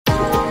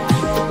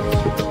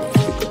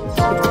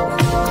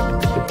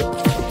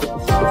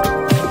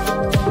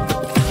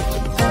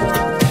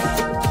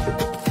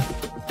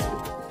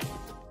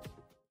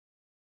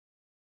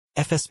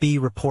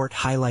FSB report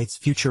highlights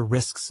future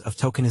risks of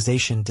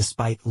tokenization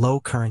despite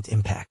low current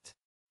impact.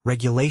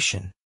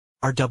 Regulation.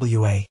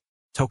 RWA.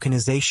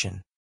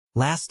 Tokenization.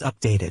 Last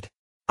updated.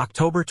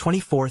 October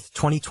 24,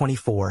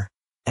 2024,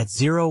 at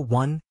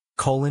 01:41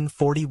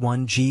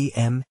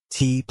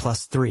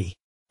 GMT+3.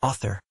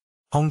 Author.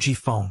 Hongji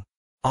Feng.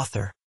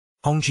 Author.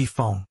 Hongji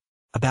Feng.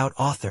 About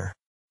author.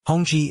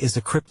 Hongji is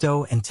a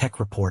crypto and tech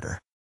reporter.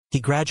 He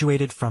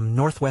graduated from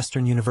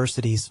Northwestern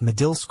University's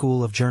Medill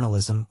School of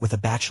Journalism with a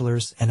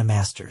bachelor's and a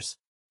master's.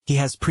 He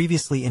has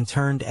previously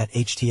interned at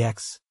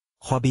HTX,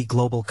 Huobi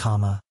Global,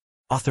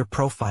 author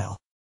profile,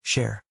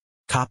 share,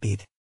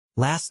 copied.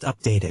 Last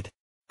updated.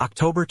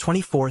 October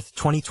 24,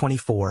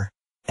 2024,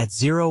 at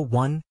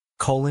 01:41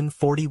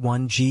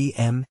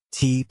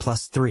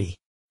 GMT+3.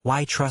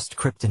 Why trust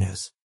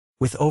Cryptonews?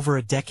 With over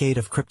a decade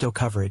of crypto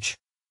coverage,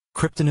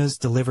 Cryptonews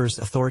delivers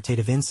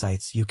authoritative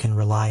insights you can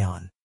rely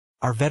on.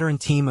 Our veteran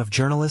team of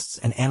journalists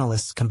and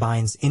analysts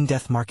combines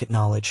in-depth market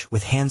knowledge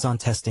with hands-on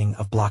testing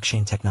of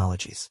blockchain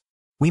technologies.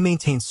 We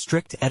maintain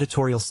strict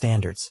editorial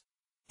standards,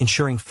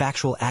 ensuring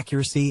factual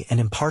accuracy and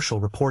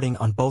impartial reporting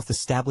on both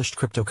established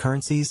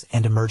cryptocurrencies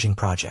and emerging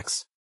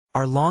projects.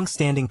 Our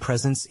long-standing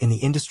presence in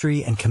the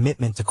industry and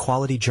commitment to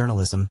quality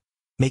journalism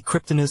make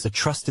Cryptonews a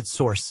trusted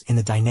source in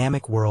the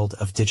dynamic world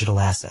of digital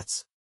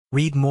assets.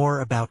 Read more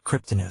about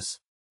Cryptonews.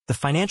 The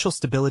Financial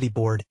Stability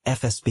Board,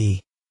 FSB,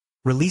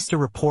 released a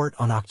report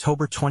on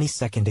October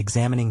 22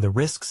 examining the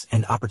risks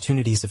and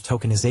opportunities of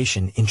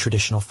tokenization in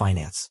traditional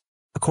finance.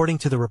 According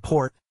to the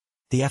report,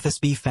 the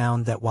FSB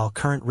found that while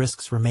current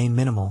risks remain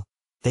minimal,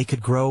 they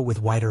could grow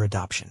with wider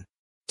adoption.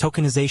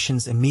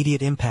 Tokenization's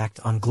immediate impact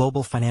on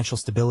global financial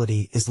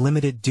stability is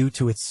limited due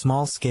to its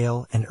small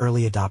scale and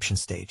early adoption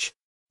stage.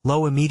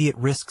 Low immediate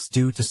risks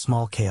due to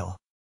small scale.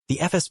 The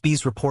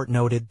FSB's report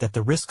noted that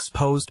the risks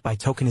posed by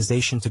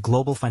tokenization to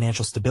global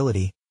financial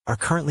stability are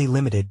currently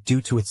limited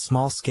due to its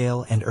small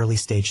scale and early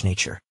stage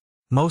nature.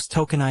 Most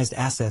tokenized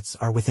assets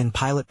are within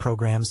pilot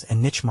programs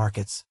and niche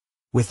markets,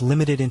 with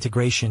limited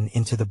integration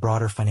into the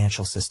broader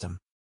financial system.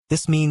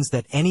 This means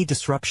that any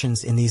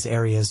disruptions in these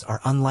areas are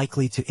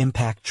unlikely to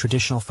impact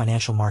traditional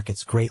financial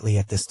markets greatly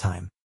at this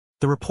time.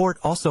 The report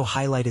also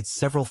highlighted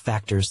several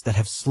factors that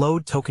have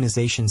slowed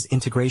tokenization's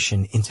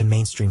integration into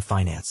mainstream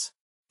finance.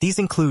 These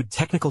include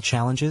technical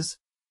challenges,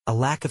 a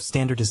lack of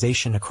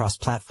standardization across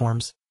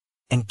platforms,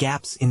 and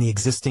gaps in the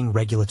existing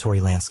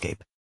regulatory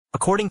landscape.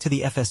 According to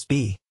the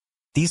FSB,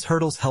 these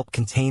hurdles help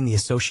contain the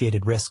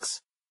associated risks,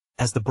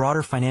 as the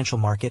broader financial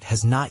market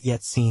has not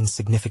yet seen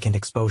significant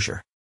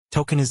exposure.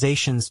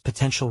 Tokenization's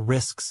potential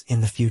risks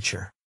in the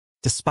future.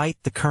 Despite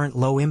the current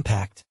low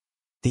impact,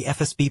 the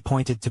FSB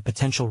pointed to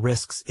potential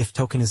risks if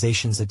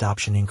tokenization's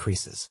adoption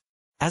increases.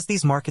 As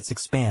these markets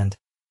expand,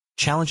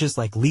 challenges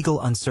like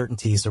legal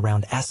uncertainties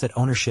around asset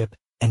ownership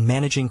and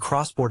managing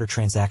cross-border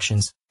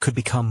transactions could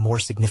become more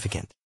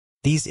significant.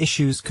 These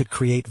issues could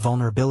create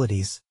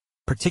vulnerabilities,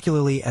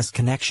 particularly as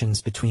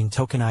connections between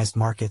tokenized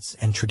markets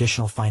and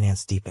traditional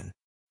finance deepen.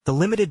 The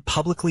limited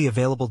publicly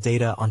available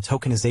data on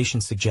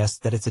tokenization suggests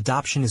that its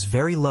adoption is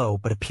very low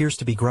but appears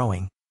to be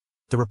growing.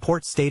 The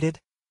report stated,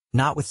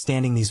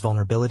 notwithstanding these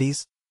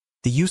vulnerabilities,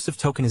 the use of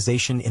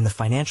tokenization in the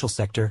financial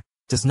sector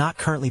does not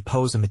currently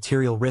pose a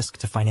material risk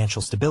to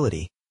financial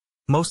stability,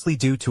 mostly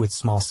due to its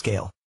small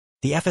scale.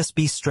 The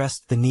FSB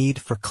stressed the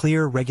need for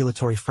clear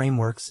regulatory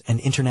frameworks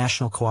and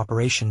international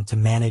cooperation to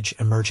manage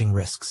emerging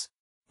risks.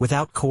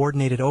 Without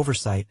coordinated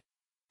oversight,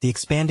 the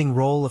expanding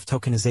role of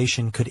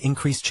tokenization could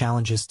increase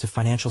challenges to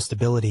financial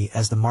stability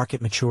as the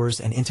market matures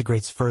and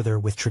integrates further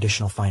with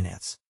traditional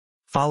finance.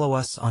 Follow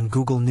us on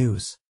Google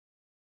News.